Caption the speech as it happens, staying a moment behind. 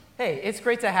Hey, it's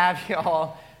great to have you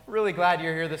all. Really glad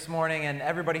you're here this morning, and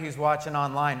everybody who's watching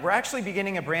online. We're actually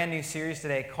beginning a brand new series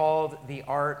today called The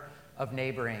Art of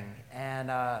Neighboring. And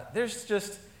there's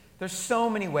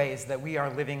so many ways that we are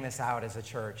living this out as a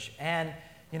church. And,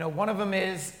 one of them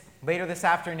is later this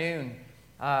afternoon,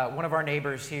 one of our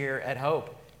neighbors here at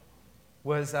Hope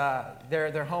was,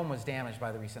 their home was damaged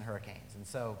by the recent hurricanes. And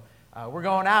so we're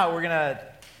going out, we're going to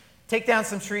take down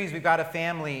some trees. We've got a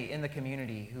family in the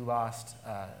community who lost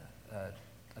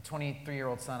a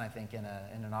 23-year-old son, I think, in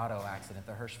an auto accident,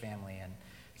 the Hirsch family. And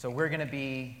so we're going to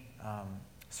be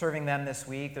serving them this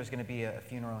week. There's going to be a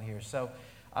funeral here. So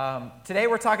today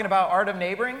we're talking about art of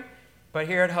neighboring, but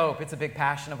here at Hope, it's a big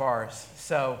passion of ours.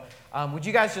 So would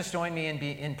you guys just join me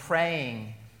in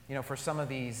praying, for some of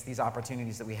these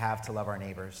opportunities that we have to love our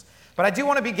neighbors? But I do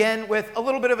want to begin with a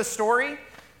little bit of a story.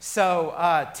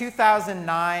 So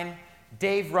 2009,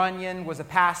 Dave Runyon was a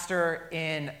pastor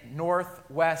in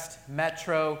Northwest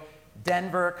Metro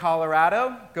Denver,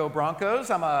 Colorado. Go Broncos.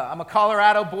 I'm a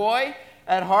Colorado boy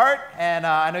at heart, and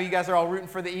I know you guys are all rooting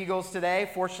for the Eagles today.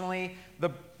 Fortunately,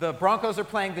 the Broncos are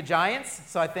playing the Giants,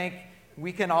 so I think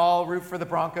we can all root for the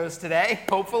Broncos today,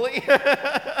 hopefully.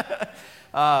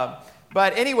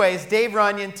 But anyways, Dave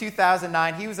Runyon,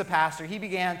 2009, he was a pastor. He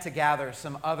began to gather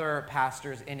some other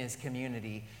pastors in his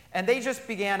community, and they just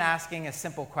began asking a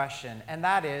simple question, and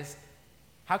that is,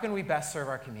 how can we best serve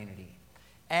our community?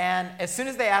 And as soon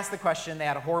as they asked the question, they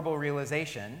had a horrible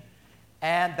realization,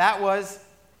 and that was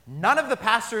none of the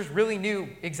pastors really knew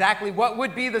exactly what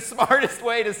would be the smartest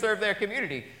way to serve their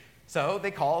community. So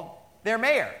they called their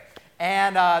mayor,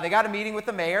 and they got a meeting with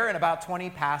the mayor, and about 20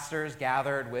 pastors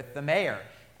gathered with the mayor.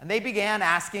 And they began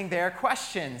asking their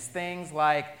questions, things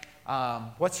like,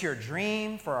 what's your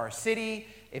dream for our city?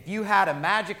 If you had a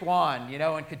magic wand,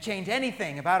 and could change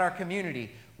anything about our community,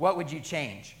 what would you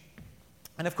change?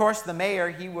 And of course, the mayor,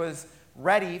 he was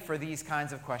ready for these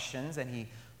kinds of questions, and he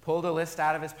pulled a list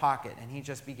out of his pocket, and he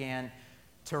just began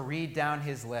to read down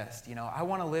his list. I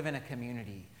want to live in a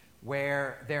community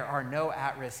where there are no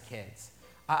at-risk kids.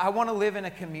 I want to live in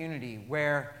a community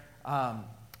where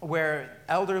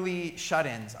elderly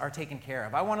shut-ins are taken care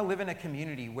of. I want to live in a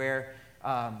community where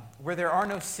there are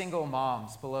no single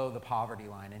moms below the poverty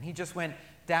line. And he just went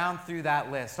down through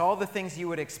that list, all the things you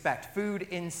would expect, food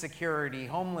insecurity,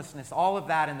 homelessness, all of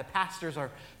that, and the pastors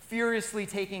are furiously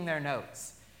taking their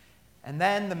notes. And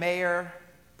then the mayor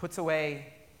puts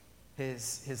away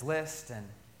his list, and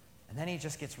then he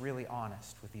just gets really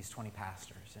honest with these 20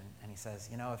 pastors. And he says,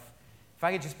 if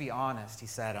I could just be honest, he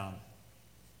said,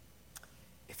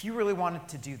 if you really wanted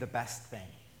to do the best thing,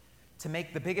 to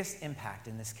make the biggest impact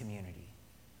in this community,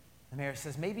 the mayor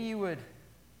says, maybe you would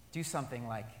do something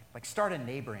like start a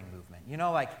neighboring movement,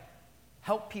 like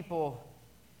help people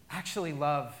actually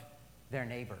love their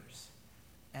neighbors.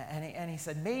 And he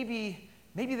said, maybe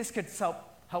this could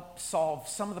help solve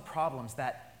some of the problems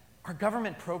that our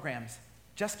government programs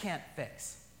just can't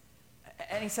fix.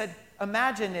 And he said,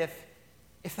 imagine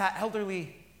if that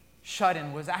elderly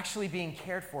shut-in was actually being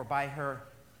cared for by her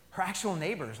actual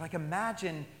neighbors.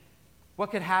 Imagine what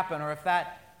could happen, or if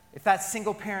that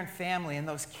single-parent family and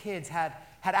those kids had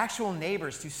actual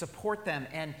neighbors to support them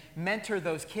and mentor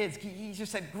those kids. He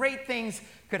just said great things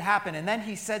could happen. And then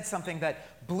he said something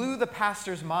that blew the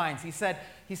pastors' minds. He said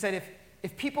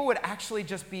if people would actually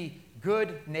just be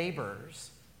good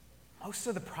neighbors, most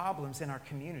of the problems in our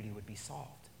community would be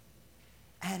solved.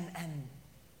 And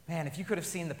man, if you could have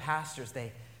seen the pastors,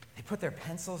 they put their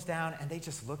pencils down and they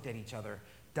just looked at each other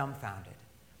dumbfounded.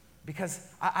 Because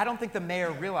I don't think the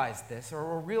mayor realized this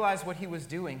or realized what he was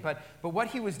doing, but what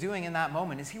he was doing in that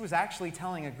moment is he was actually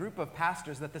telling a group of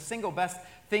pastors that the single best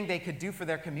thing they could do for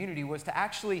their community was to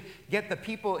actually get the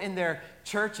people in their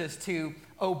churches to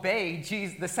obey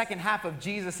the second half of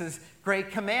Jesus' great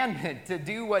commandment, to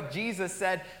do what Jesus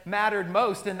said mattered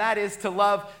most, and that is to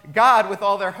love God with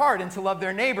all their heart and to love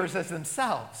their neighbors as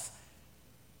themselves.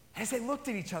 As they looked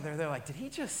at each other, they're like, did he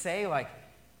just say,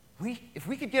 if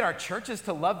we could get our churches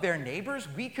to love their neighbors,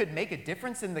 we could make a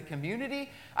difference in the community?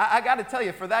 I got to tell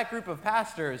you, for that group of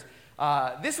pastors,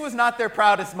 this was not their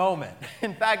proudest moment.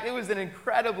 In fact, it was an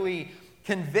incredibly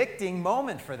convicting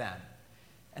moment for them.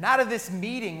 And out of this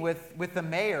meeting with the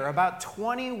mayor, about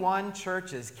 21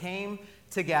 churches came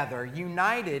together,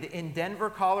 united in Denver,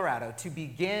 Colorado, to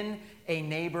begin a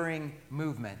neighboring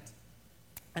movement.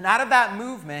 And out of that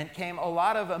movement came a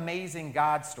lot of amazing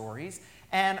God stories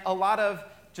and a lot of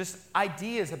just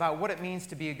ideas about what it means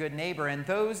to be a good neighbor. And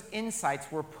those insights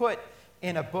were put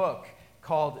in a book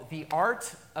called The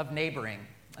Art of Neighboring.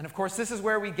 And of course, this is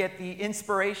where we get the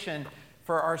inspiration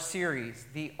for our series,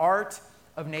 The Art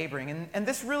of Neighboring. And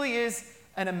this really is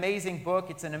an amazing book.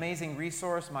 It's an amazing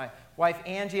resource. My wife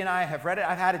Angie and I have read it.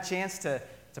 I've had a chance to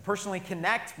personally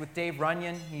connect with Dave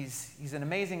Runyon. He's an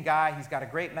amazing guy. He's got a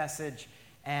great message.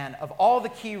 And of all the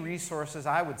key resources,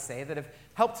 I would say, that have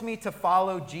helped me to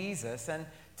follow Jesus and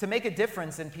to make a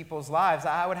difference in people's lives,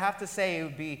 I would have to say it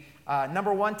would be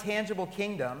number one, Tangible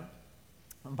Kingdom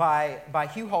by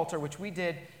Hugh Halter, which we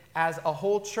did as a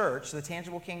whole church, the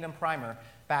Tangible Kingdom Primer,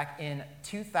 back in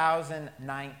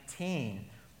 2019.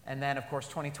 And then, of course,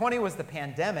 2020 was the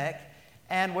pandemic.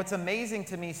 And what's amazing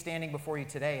to me standing before you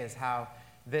today is how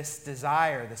this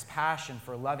desire, this passion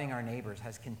for loving our neighbors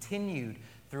has continued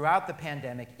throughout the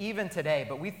pandemic, even today.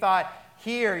 But we thought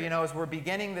here, as we're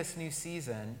beginning this new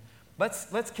season,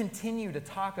 let's continue to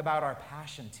talk about our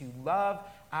passion to love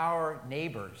our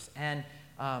neighbors. And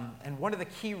one of the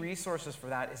key resources for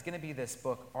that is going to be this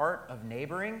book, Art of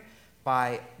Neighboring,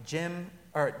 by Jay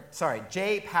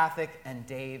Pathak and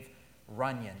Dave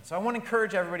Runyon. So I want to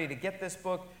encourage everybody to get this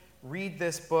book, read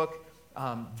this book.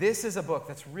 This is a book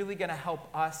that's really going to help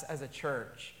us as a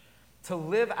church to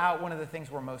live out one of the things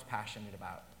we're most passionate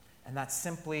about, and that's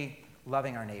simply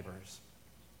loving our neighbors.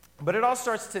 But it all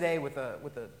starts today with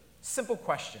a simple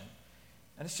question,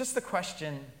 and it's just the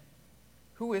question,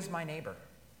 who is my neighbor?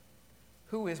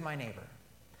 Who is my neighbor?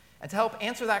 And to help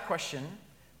answer that question,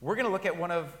 we're going to look at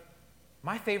one of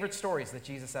my favorite stories that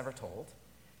Jesus ever told.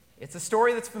 It's a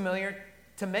story that's familiar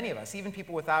to many of us, even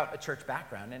people without a church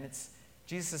background, and it's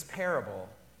Jesus' parable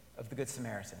of the Good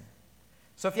Samaritan.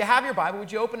 So if you have your Bible,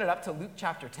 would you open it up to Luke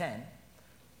chapter 10?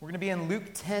 We're going to be in Luke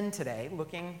 10 today,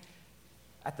 looking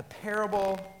at the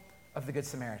parable of the Good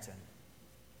Samaritan.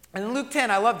 And in Luke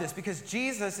 10, I love this because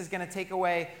Jesus is going to take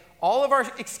away all of our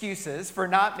excuses for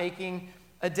not making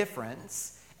a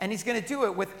difference, and he's going to do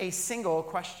it with a single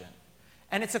question.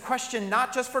 And it's a question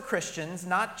not just for Christians,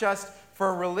 not just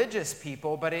for religious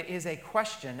people, but it is a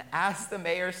question, as the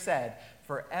mayor said,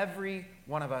 for every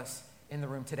one of us in the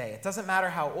room today. It doesn't matter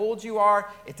how old you are.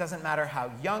 It doesn't matter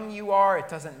how young you are. It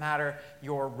doesn't matter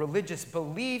your religious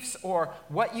beliefs or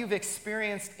what you've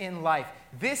experienced in life.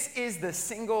 This is the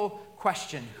single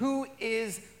question. Who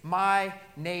is my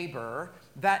neighbor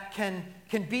that can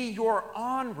be your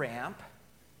on-ramp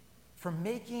for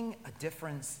making a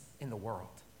difference in the world?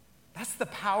 That's the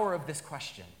power of this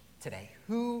question today.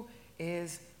 Who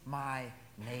is my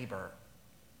neighbor?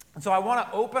 And so I want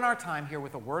to open our time here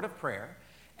with a word of prayer,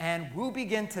 and we'll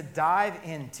begin to dive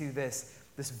into this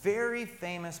very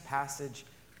famous passage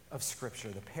of Scripture,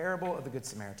 the parable of the Good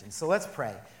Samaritan. So let's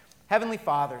pray. Heavenly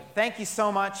Father, thank you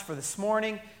so much for this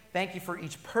morning. Thank you for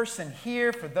each person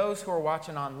here, for those who are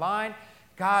watching online.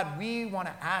 God, we want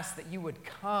to ask that you would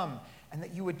come and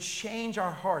that you would change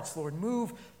our hearts, Lord.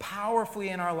 Move powerfully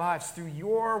in our lives through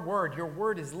your word. Your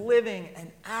word is living and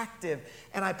active,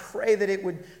 and I pray that it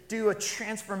would do a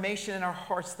transformation in our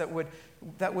hearts that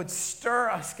would stir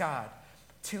us, God,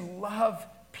 to love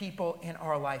people in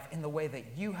our life in the way that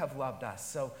you have loved us.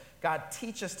 So, God,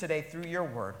 teach us today through your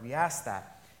word. We ask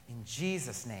that in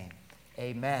Jesus' name.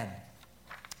 Amen.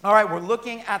 All right, we're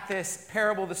looking at this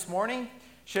parable this morning.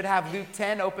 Should have Luke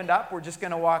 10 opened up. We're just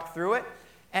going to walk through it.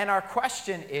 And our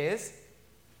question is,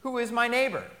 who is my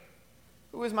neighbor?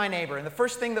 Who is my neighbor? And the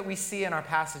first thing that we see in our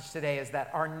passage today is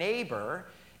that our neighbor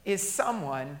is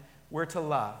someone we're to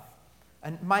love.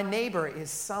 And my neighbor is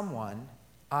someone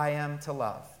I am to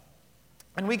love.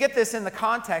 And we get this in the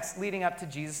context leading up to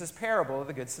Jesus' parable of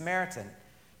the Good Samaritan.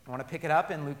 I want to pick it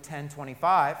up in Luke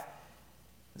 10:25.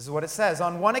 This is what it says.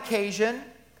 On one occasion,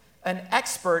 an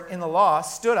expert in the law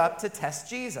stood up to test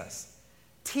Jesus.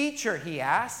 Teacher, he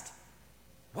asked,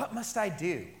 what must I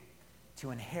do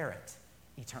to inherit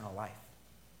eternal life?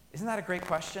 Isn't that a great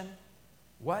question?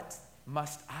 What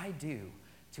must I do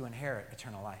to inherit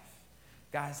eternal life?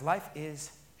 Guys, life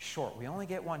is short. We only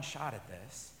get one shot at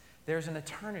this. There's an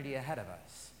eternity ahead of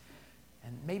us.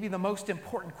 And maybe the most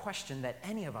important question that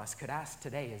any of us could ask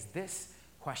today is this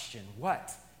question.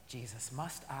 What, Jesus,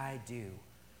 must I do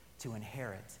to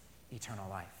inherit eternal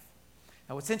life?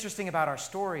 Now, what's interesting about our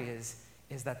story is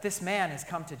that this man has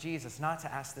come to Jesus not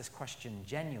to ask this question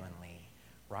genuinely,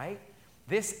 right?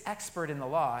 This expert in the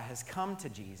law has come to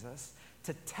Jesus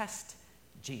to test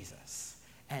Jesus.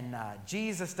 And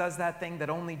Jesus does that thing that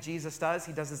only Jesus does.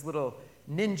 He does his little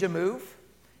ninja move,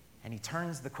 and he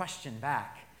turns the question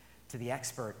back to the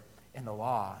expert in the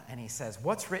law. And he says,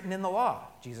 what's written in the law?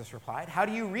 Jesus replied, how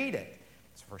do you read it?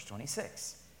 It's verse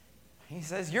 26. He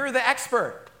says, you're the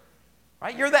expert,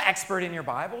 right? You're the expert in your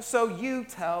Bible, so you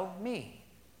tell me.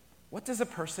 What does a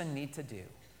person need to do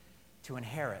to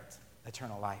inherit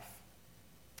eternal life?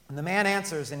 And the man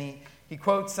answers, and He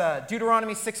quotes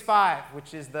Deuteronomy 6:5,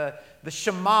 which is the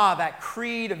Shema, that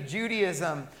creed of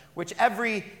Judaism, which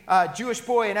every Jewish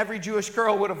boy and every Jewish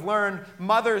girl would have learned.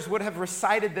 Mothers would have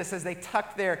recited this as they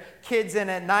tucked their kids in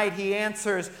at night. He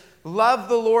answers, "Love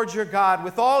the Lord your God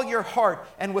with all your heart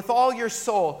and with all your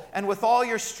soul and with all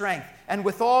your strength and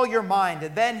with all your mind."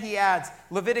 And then he adds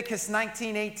Leviticus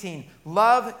 19:18,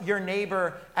 "Love your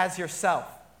neighbor as yourself."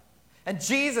 And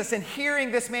Jesus, in hearing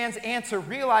this man's answer,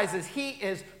 realizes he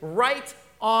is right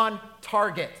on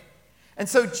target. And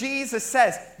so Jesus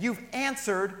says, "You've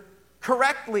answered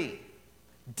correctly.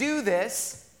 Do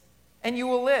this and you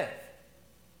will live."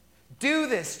 Do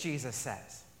this, Jesus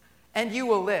says, and you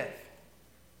will live.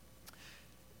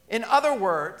 In other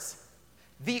words,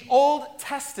 the Old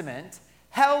Testament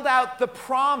held out the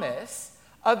promise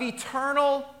of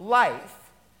eternal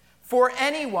life for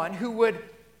anyone who would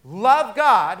love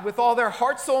God with all their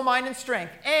heart, soul, mind, and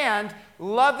strength, and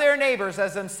love their neighbors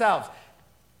as themselves.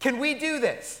 Can we do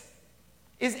this?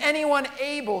 Is anyone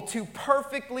able to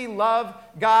perfectly love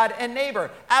God and neighbor?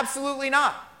 Absolutely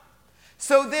not.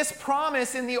 So this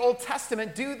promise in the Old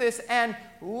Testament, do this and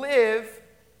live,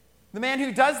 the man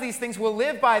who does these things will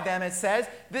live by them, it says.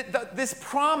 This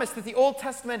promise that the Old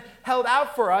Testament held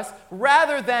out for us,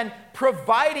 rather than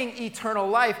providing eternal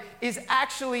life, is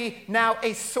actually now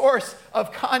a source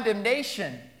of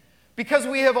condemnation, because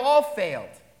we have all failed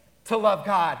to love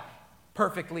God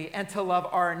perfectly and to love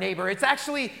our neighbor. It's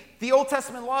actually, the Old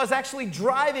Testament law is actually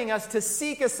driving us to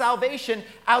seek a salvation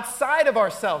outside of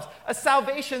ourselves, a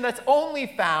salvation that's only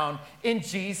found in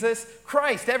Jesus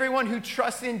Christ. Everyone who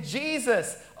trusts in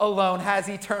Jesus alone has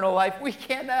eternal life. We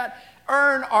cannot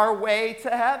earn our way to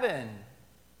heaven.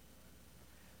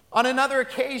 On another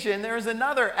occasion, there is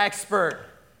another expert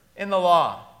in the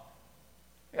law.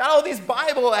 We got all these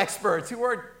Bible experts who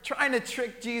are trying to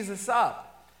trick Jesus up.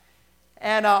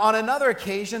 And on another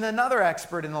occasion, another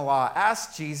expert in the law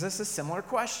asked Jesus a similar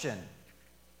question.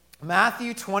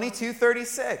 Matthew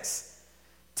 22:36.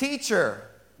 "Teacher,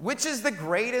 which is the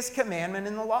greatest commandment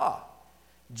in the law?"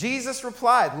 Jesus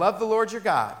replied, "Love the Lord your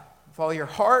God with all your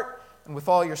heart and with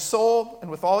all your soul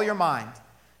and with all your mind.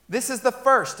 This is the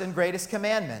first and greatest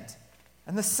commandment.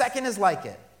 And the second is like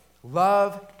it.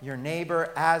 Love your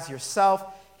neighbor as yourself."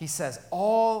 He says,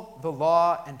 all the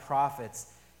law and prophets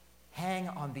hang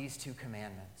on these two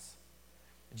commandments.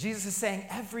 Jesus is saying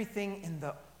everything in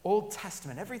the Old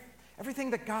Testament, everything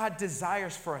that God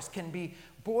desires for us can be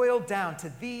boiled down to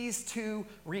these two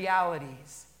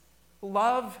realities.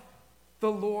 Love the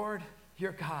Lord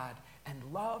your God and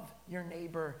love your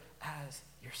neighbor as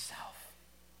yourself.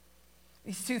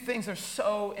 These two things are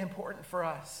so important for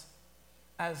us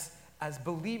as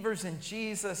believers in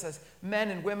Jesus, as men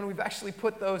and women. We've actually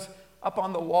put those up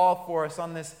on the wall for us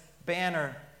on this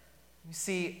banner. You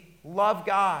see, love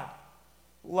God,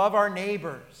 love our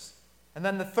neighbors. And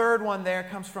then the third one there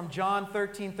comes from John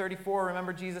 13:34.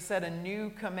 Remember, Jesus said, "A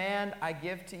new command I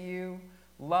give to you,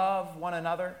 love one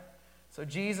another." So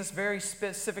Jesus very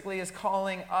specifically is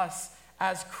calling us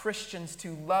as Christians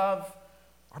to love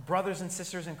our brothers and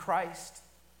sisters in Christ.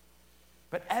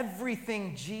 But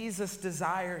everything Jesus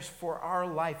desires for our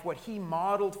life, what he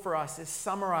modeled for us, is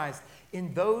summarized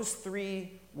in those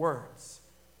three words: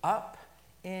 up,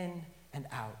 in, and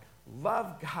out.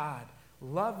 Love God,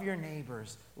 love your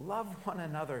neighbors, love one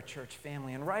another, church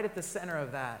family. And right at the center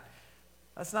of that,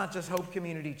 that's not just Hope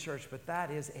Community Church, but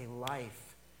that is a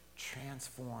life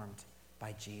transformed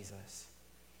by Jesus.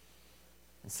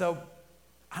 And so,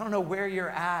 I don't know where you're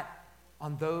at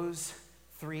on those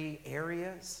three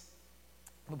areas.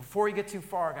 But before we get too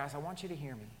far, guys, I want you to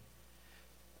hear me.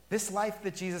 This life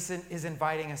that Jesus is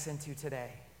inviting us into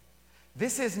today,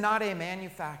 this is not a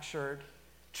manufactured,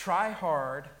 try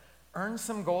hard, earn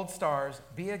some gold stars,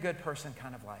 be a good person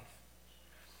kind of life.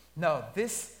 No,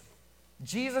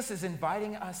 Jesus is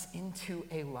inviting us into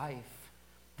a life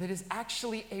that is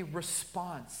actually a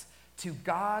response to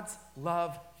God's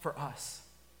love for us.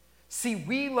 See,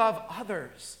 we love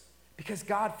others because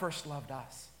God first loved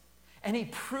us. And he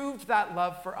proved that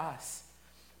love for us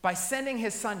by sending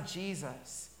his son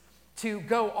Jesus to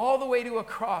go all the way to a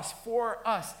cross for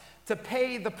us, to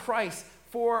pay the price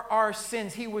for our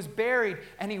sins. He was buried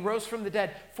and he rose from the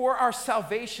dead for our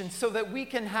salvation, so that we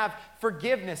can have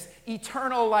forgiveness,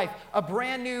 eternal life, a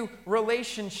brand new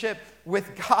relationship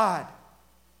with God.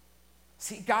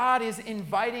 See, God is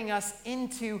inviting us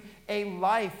into a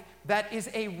life that is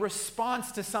a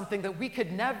response to something that we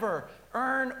could never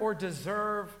earn or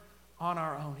deserve on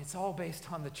our own. It's all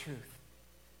based on the truth.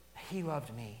 He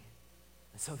loved me,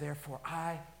 and so therefore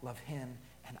I love him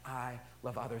and I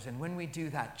love others. And when we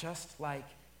do that, just like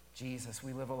Jesus,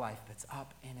 we live a life that's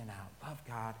up, in, and out. Love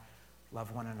God,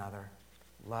 love one another,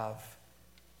 love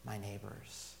my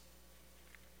neighbors.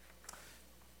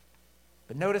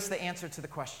 But notice the answer to the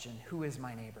question, who is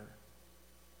my neighbor?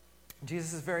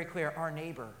 Jesus is very clear. Our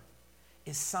neighbor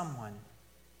is someone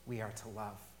we are to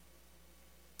love.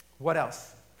 What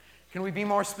else? Can we be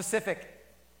more specific?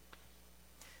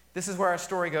 This is where our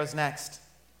story goes next.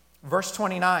 Verse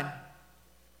 29.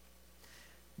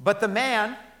 But the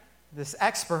man, this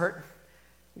expert,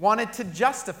 wanted to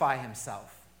justify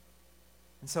himself.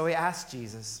 And so he asked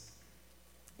Jesus,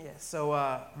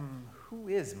 who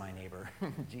is my neighbor,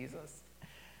 Jesus?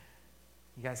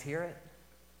 You guys hear it?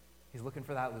 He's looking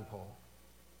for that loophole.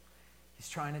 He's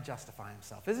trying to justify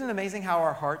himself. Isn't it amazing how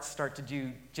our hearts start to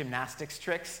do gymnastics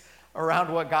tricks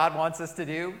around what God wants us to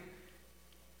do?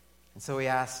 And so he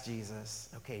asked Jesus,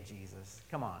 okay, Jesus,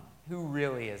 come on, who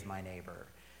really is my neighbor?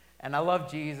 And I love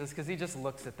Jesus because he just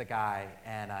looks at the guy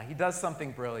and he does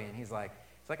something brilliant. He's like,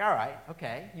 all right,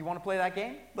 okay, you want to play that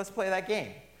game? Let's play that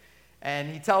game. And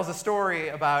he tells a story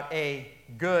about a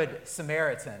good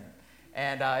Samaritan.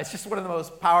 And it's just one of the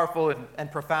most powerful and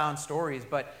profound stories.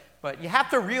 But you have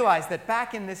to realize that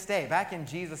back in this day, back in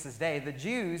Jesus' day, the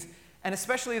Jews, and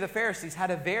especially the Pharisees,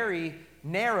 had a very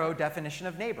narrow definition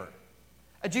of neighbor.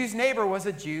 A Jew's neighbor was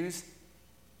a Jew's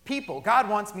people. God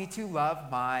wants me to love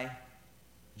my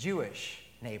Jewish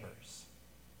neighbors.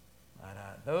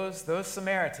 But those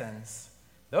Samaritans,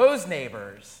 those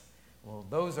neighbors, well,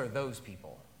 those are those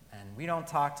people. And we don't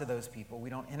talk to those people. We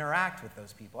don't interact with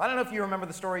those people. I don't know if you remember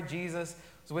the story. Jesus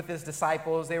was with his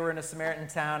disciples. They were in a Samaritan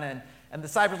town, and the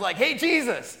disciples were like, hey,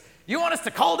 Jesus, you want us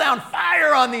to call down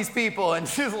fire on these people? And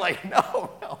Jesus was like,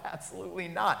 no, absolutely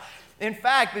not. In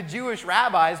fact, the Jewish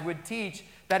rabbis would teach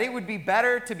that it would be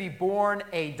better to be born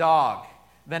a dog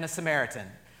than a Samaritan.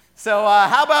 So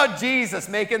how about Jesus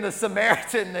making the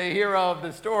Samaritan the hero of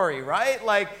the story, right?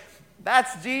 Like,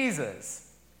 that's Jesus.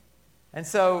 And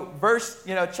so,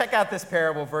 check out this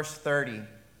parable, verse 30.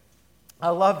 I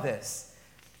love this.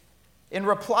 In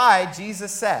reply,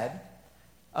 Jesus said,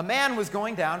 a man was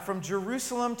going down from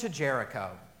Jerusalem to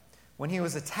Jericho when he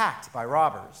was attacked by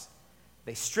robbers.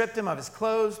 They stripped him of his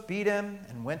clothes, beat him,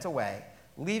 and went away,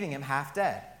 leaving him half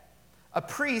dead. A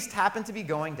priest happened to be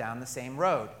going down the same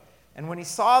road, and when he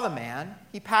saw the man,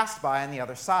 he passed by on the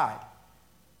other side.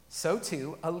 So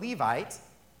too, a Levite,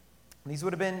 these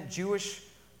would have been Jewish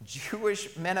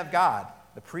men of God,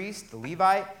 the priest, the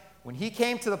Levite, when he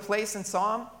came to the place and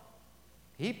saw him,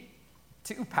 he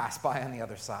too passed by on the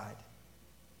other side.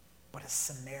 But a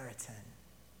Samaritan,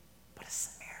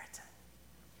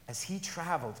 as he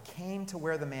traveled, came to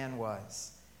where the man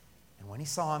was. And when he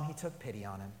saw him, he took pity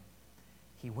on him.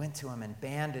 He went to him and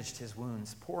bandaged his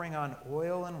wounds, pouring on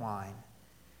oil and wine.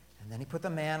 And then he put the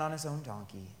man on his own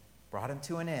donkey, brought him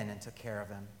to an inn, and took care of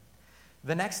him.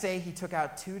 The next day he took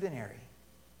out 2 denarii.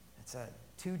 It's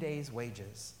 2 days'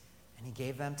 wages, and he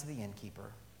gave them to the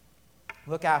innkeeper.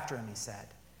 Look after him, he said,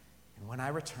 and when I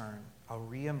return, I'll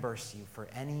reimburse you for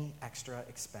any extra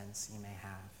expense you may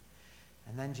have.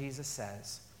 And then Jesus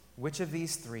says, which of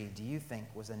these 3 do you think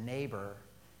was a neighbor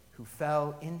who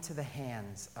fell into the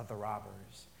hands of the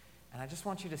robbers? And I just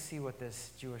want you to see what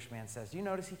this Jewish man says. Do you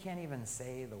notice he can't even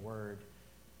say the word,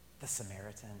 the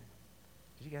Samaritan?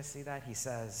 Did you guys see that? He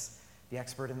says, the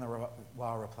expert in the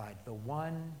law replied, the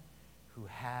one who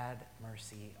had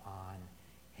mercy on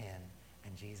him.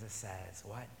 And Jesus says,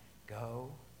 what?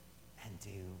 Go and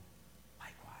do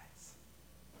likewise.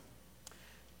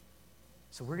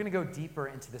 So we're going to go deeper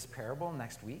into this parable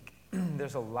next week.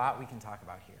 There's a lot we can talk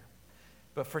about here.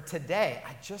 But for today,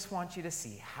 I just want you to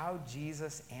see how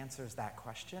Jesus answers that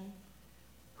question,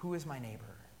 who is my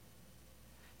neighbor?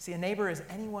 See, a neighbor is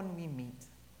anyone we meet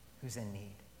who's in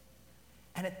need.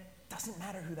 And it doesn't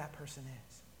matter who that person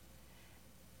is.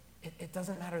 It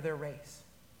doesn't matter their race.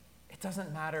 It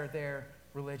doesn't matter their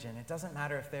religion. It doesn't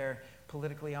matter if they're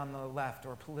politically on the left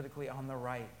or politically on the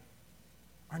right.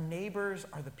 Our neighbors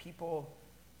are the people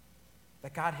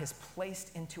that God has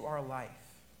placed into our life.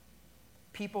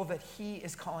 People that he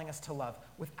is calling us to love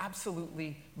with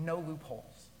absolutely no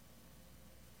loopholes.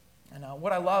 And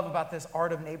what I love about this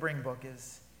Art of Neighboring book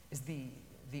is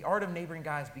the Art of Neighboring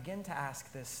guys begin to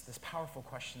ask this powerful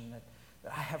question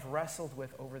that I have wrestled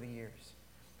with over the years.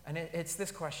 And it's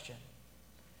this question.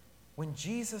 When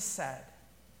Jesus said,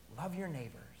 love your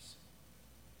neighbors,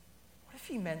 what if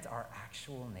he meant our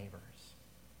actual neighbors?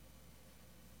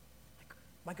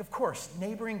 Like, of course,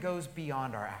 neighboring goes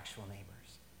beyond our actual neighbors.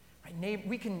 Right?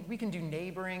 We can do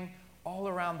neighboring all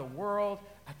around the world,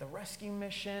 at the rescue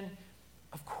mission.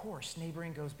 Of course,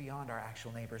 neighboring goes beyond our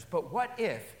actual neighbors. But what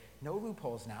if, no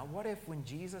loopholes now, what if when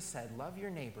Jesus said, love your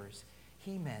neighbors,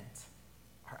 he meant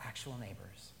our actual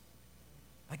neighbors?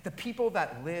 Like the people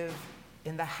that live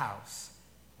in the house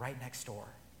right next door.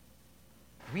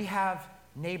 We have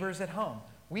neighbors at home.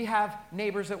 We have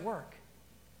neighbors at work.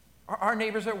 Our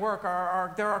neighbors at work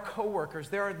they're our coworkers.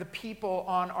 They're the people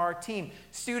on our team.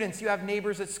 Students, you have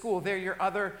neighbors at school. They're your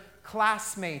other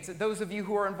classmates. Those of you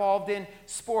who are involved in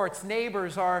sports,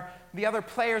 neighbors are the other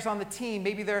players on the team.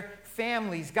 Maybe they're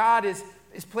families. God has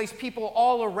placed people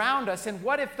all around us. And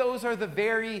what if those are the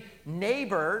very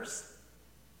neighbors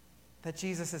that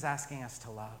Jesus is asking us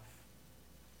to love?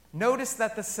 Notice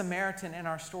that the Samaritan in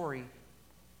our story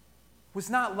was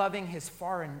not loving his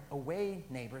far and away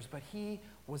neighbors, but he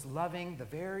was loving the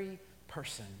very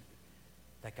person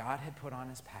that God had put on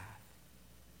his path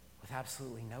with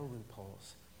absolutely no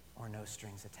loopholes or no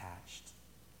strings attached.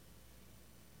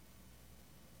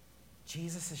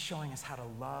 Jesus is showing us how to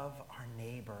love our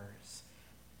neighbors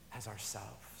as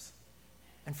ourselves.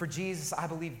 And for Jesus, I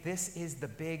believe this is the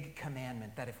big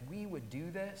commandment, that if we would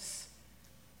do this,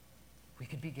 we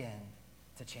could begin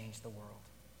to change the world.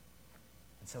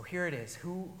 And so here it is.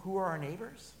 Who are our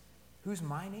neighbors? Who's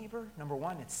my neighbor? Number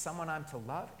one, it's someone I'm to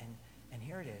love. And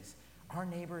here it is. Our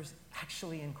neighbors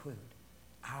actually include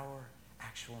our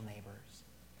actual neighbors.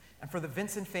 And for the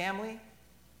Vincent family,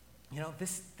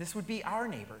 this would be our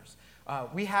neighbors.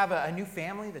 We have a new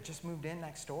family that just moved in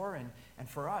next door. And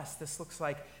for us, this looks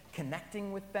like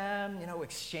connecting with them,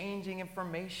 exchanging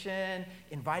information,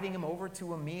 inviting them over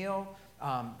to a meal.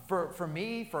 For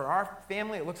me, for our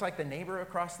family, it looks like the neighbor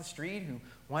across the street who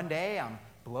one day I'm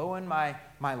blowing my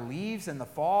leaves in the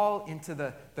fall into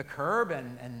the curb,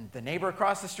 and the neighbor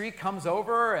across the street comes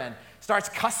over and starts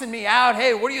cussing me out.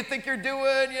 Hey, what do you think you're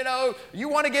doing? You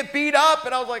want to get beat up?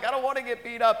 And I was like, I don't want to get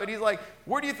beat up. And he's like,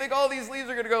 where do you think all these leaves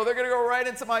are going to go? They're going to go right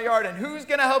into my yard. And who's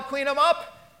going to help clean them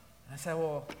up? And I said,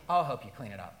 well, I'll help you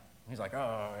clean it up. And he's like,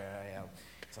 oh, yeah.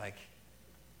 It's like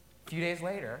a few days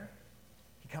later,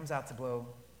 he comes out to blow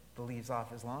the leaves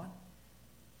off his lawn,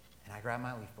 and I grab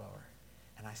my leaf blower,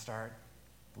 and I start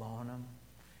blowing them.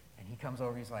 And he comes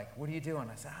over, he's like, what are you doing?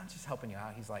 I said, I'm just helping you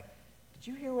out. He's like, did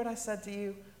you hear what I said to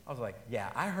you? I was like,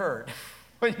 yeah, I heard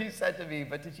what you said to me,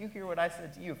 but did you hear what I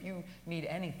said to you? If you need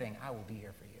anything, I will be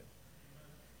here for you.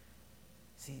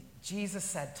 See, Jesus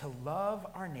said to love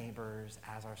our neighbors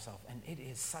as ourselves, and it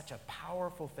is such a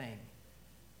powerful thing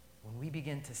when we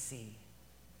begin to see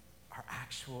our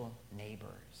actual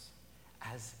neighbors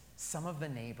as some of the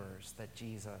neighbors that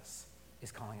Jesus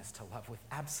is calling us to love with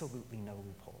absolutely no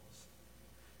loopholes.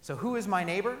 So who is my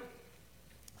neighbor?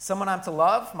 Someone I'm to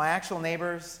love, my actual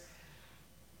neighbors.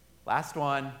 Last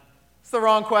one. It's the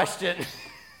wrong question.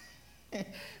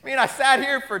 I sat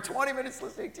here for 20 minutes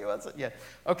listening to you. Yeah.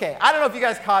 Okay, I don't know if you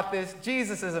guys caught this.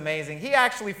 Jesus is amazing. He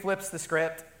actually flips the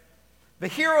script. The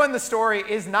hero in the story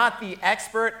is not the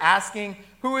expert asking,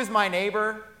 who is my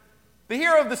neighbor? The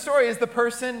hero of the story is the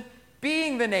person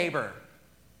being the neighbor.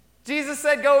 Jesus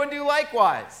said, go and do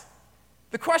likewise.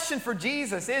 The question for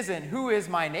Jesus isn't, who is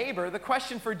my neighbor? The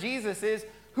question for Jesus is,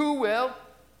 who will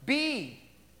be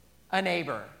a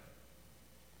neighbor?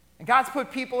 And God's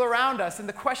put people around us, and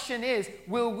the question is,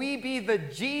 will we be the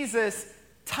Jesus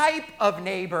type of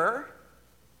neighbor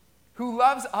who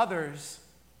loves others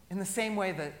in the same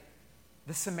way that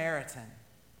the Samaritan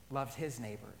loved his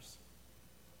neighbors?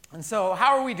 And so,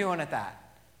 how are we doing at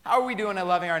that? How are we doing at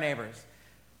loving our neighbors?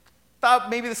 Thought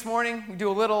maybe this morning we do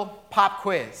a little pop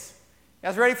quiz. You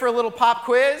guys ready for a little pop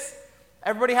quiz?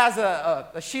 Everybody has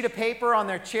a sheet of paper on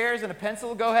their chairs and a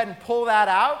pencil. Go ahead and pull that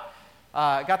out.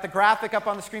 Got the graphic up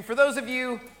on the screen. For those of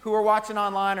you who are watching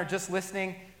online or just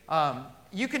listening,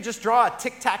 you can just draw a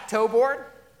tic-tac-toe board.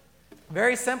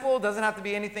 Very simple. Doesn't have to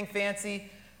be anything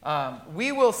fancy.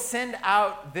 We will send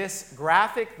out this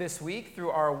graphic this week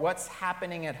through our What's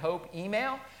Happening at Hope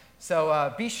email.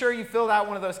 So be sure you filled out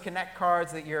one of those Connect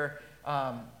cards that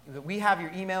that we have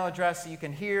your email address so you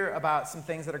can hear about some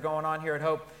things that are going on here at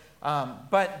Hope.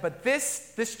 But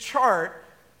this chart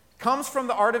comes from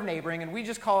the Art of Neighboring, and we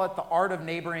just call it the Art of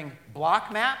Neighboring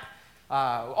block map.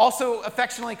 Also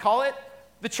affectionately call it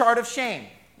the chart of shame.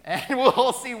 And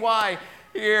we'll see why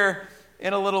here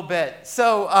in a little bit.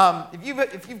 So if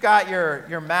you've got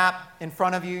your map in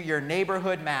front of you, your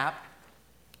neighborhood map,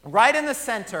 right in the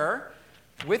center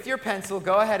with your pencil,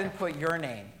 go ahead and put your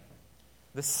name.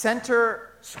 The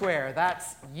center square,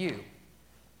 that's you.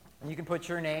 And you can put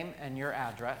your name and your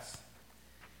address.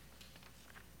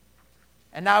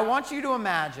 And now I want you to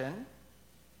imagine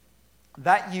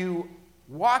that you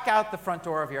walk out the front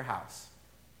door of your house.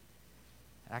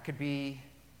 That could be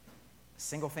a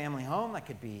single-family home. That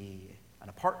could be an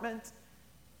apartment.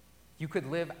 You could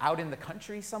live out in the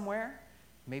country somewhere.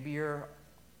 Maybe you're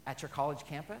at your college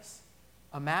campus.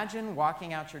 Imagine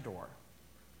walking out your door.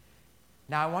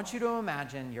 Now, I want you to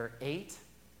imagine your 8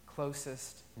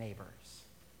 closest neighbors.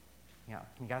 Yeah,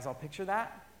 can you guys all picture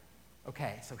that?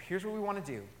 Okay, so here's what we want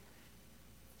to do.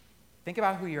 Think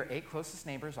about who your 8 closest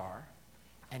neighbors are,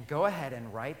 and go ahead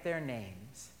and write their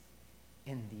names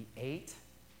in the 8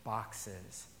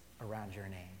 boxes around your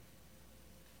name.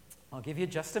 I'll give you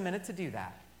just a minute to do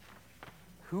that.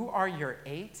 Who are your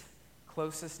 8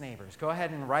 closest neighbors? Go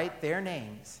ahead and write their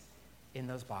names in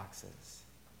those boxes.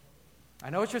 I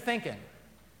know what you're thinking.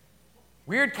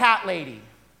 Weird cat lady.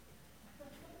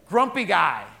 Grumpy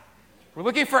guy. We're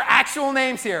looking for actual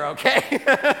names here, okay?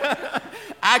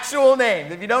 Actual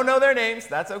names. If you don't know their names,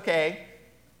 that's okay.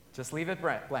 Just leave it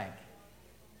blank.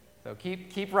 So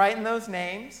keep writing those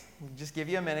names. We'll just give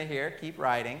you a minute here. Keep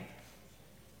writing.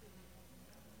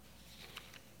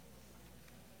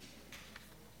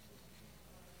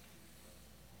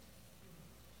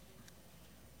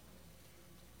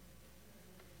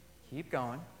 Keep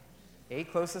going. 8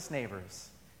 closest neighbors.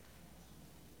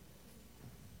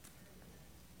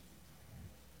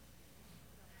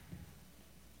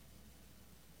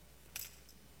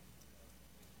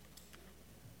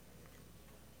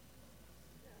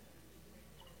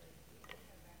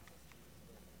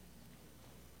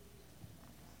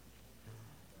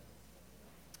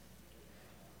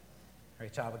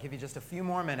 Great job. I'll give you just a few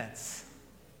more minutes.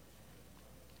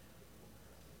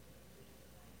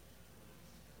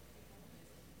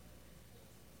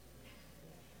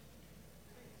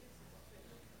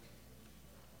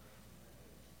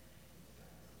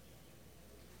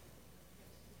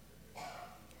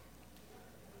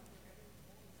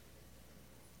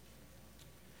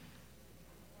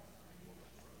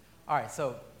 All right,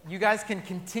 so you guys can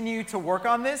continue to work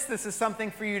on this. This is something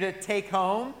for you to take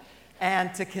home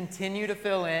and to continue to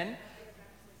fill in.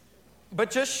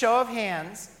 But just show of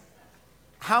hands,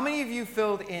 how many of you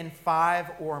filled in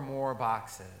 5 or more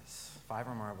boxes? 5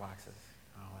 or more boxes.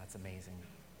 Oh, that's amazing.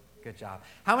 Good job.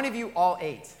 How many of you all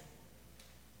 8?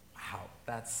 Wow,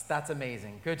 that's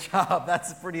amazing. Good job.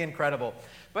 That's pretty incredible.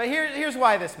 But here's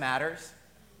why this matters.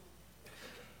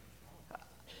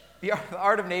 The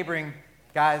art of neighboring,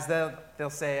 guys, they'll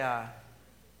say,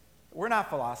 we're not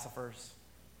philosophers.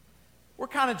 We're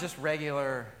kind of just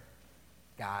regular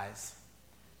guys.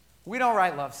 We don't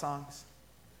write love songs.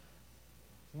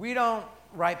 We don't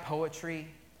write poetry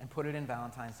and put it in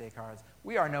Valentine's Day cards.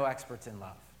 We are no experts in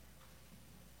love.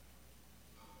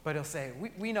 But he'll say,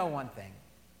 we know one thing.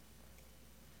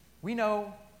 We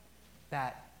know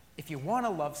that if you want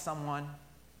to love someone,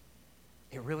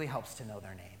 it really helps to know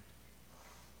their name.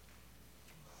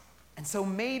 And so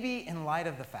maybe in light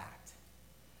of the fact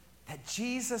that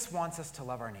Jesus wants us to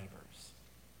love our neighbors,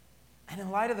 and in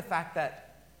light of the fact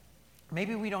that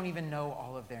maybe we don't even know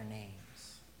all of their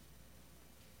names,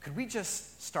 could we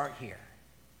just start here?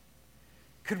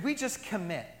 Could we just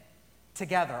commit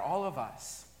together, all of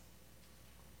us,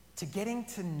 to getting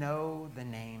to know the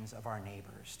names of our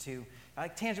neighbors? To,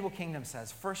 like Tangible Kingdom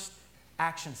says, first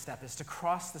action step is to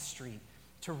cross the street,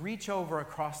 to reach over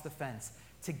across the fence,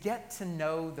 to get to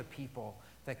know the people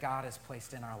that God has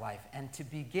placed in our life, and to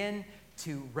begin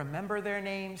to remember their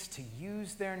names, to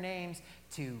use their names,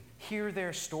 to hear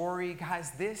their story.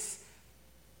 Guys, this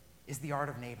is the art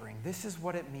of neighboring. This is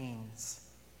what it means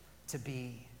to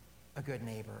be a good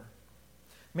neighbor.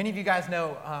 Many of you guys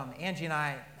know Angie and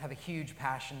I have a huge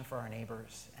passion for our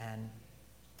neighbors,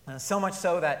 and so much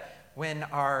so that when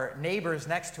our neighbors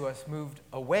next to us moved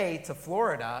away to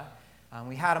Florida,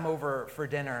 we had them over for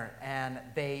dinner, and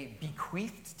they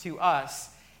bequeathed to us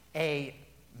a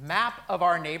map of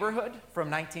our neighborhood from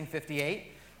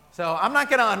 1958. So I'm not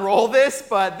going to unroll this,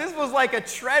 but this was like a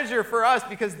treasure for us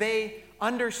because they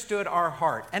understood our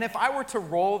heart. And if I were to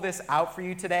roll this out for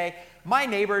you today, my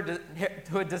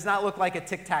neighborhood does not look like a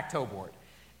tic-tac-toe board.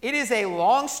 It is a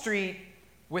long street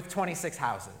with 26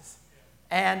 houses.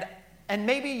 And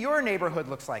maybe your neighborhood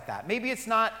looks like that. Maybe it's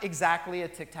not exactly a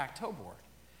tic-tac-toe board.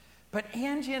 But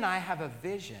Angie and I have a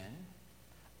vision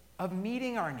of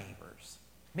meeting our neighbors,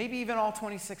 maybe even all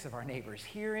 26 of our neighbors,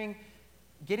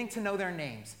 getting to know their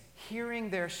names, hearing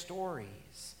their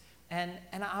stories. And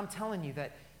I'm telling you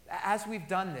that as we've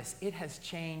done this, it has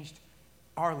changed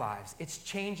our lives. It's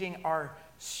changing our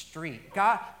street.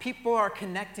 People are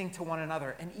connecting to one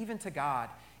another and even to God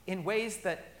in ways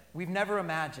that we've never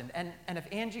imagined. And if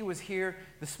Angie was here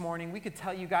this morning, we could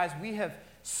tell you guys we have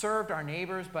served our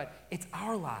neighbors, but it's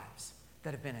our lives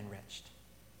that have been enriched.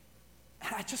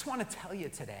 And I just want to tell you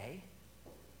today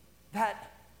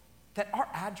that our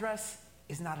address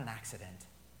is not an accident.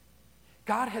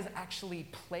 God has actually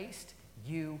placed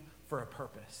you for a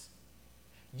purpose.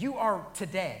 You are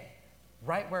today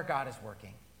right where God is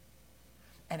working.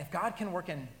 And if God can work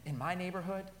in my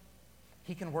neighborhood,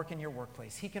 he can work in your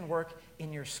workplace. He can work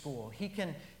in your school. He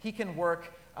can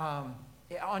work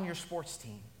on your sports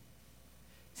team.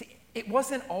 See, it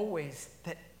wasn't always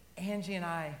that Angie and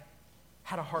I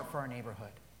had a heart for our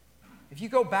neighborhood. If you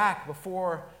go back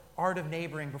before Art of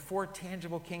Neighboring, before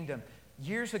Tangible Kingdom,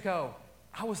 years ago,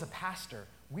 I was a pastor.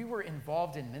 We were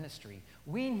involved in ministry.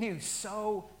 We knew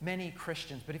so many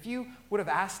Christians, but if you would have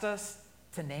asked us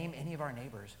to name any of our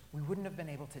neighbors, we wouldn't have been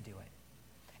able to do it.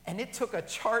 And it took a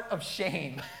chart of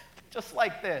shame, just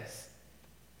like this,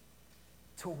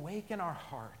 to awaken our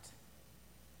heart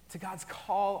to God's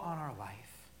call on our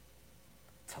life,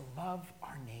 to love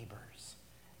our neighbors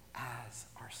as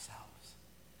ourselves.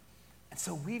 And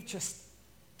so we've just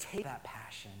taken that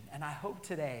passion, and I hope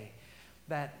today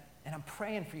that, and I'm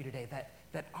praying for you today,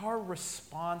 that our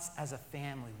response as a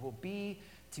family will be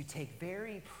to take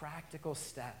very practical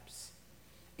steps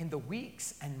in the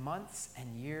weeks and months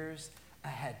and years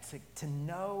ahead to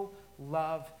know,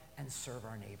 love, and serve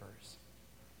our neighbors.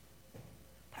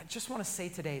 But I just want to say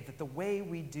today that the way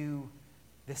we do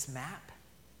this map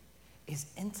is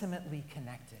intimately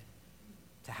connected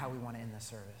to how we want to end the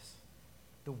service.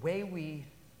 The way we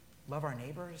love our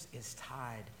neighbors is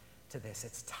tied to this.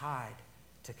 It's tied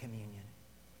to communion.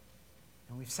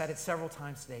 And we've said it several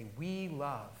times today. We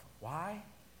love. Why?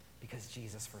 Because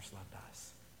Jesus first loved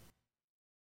us.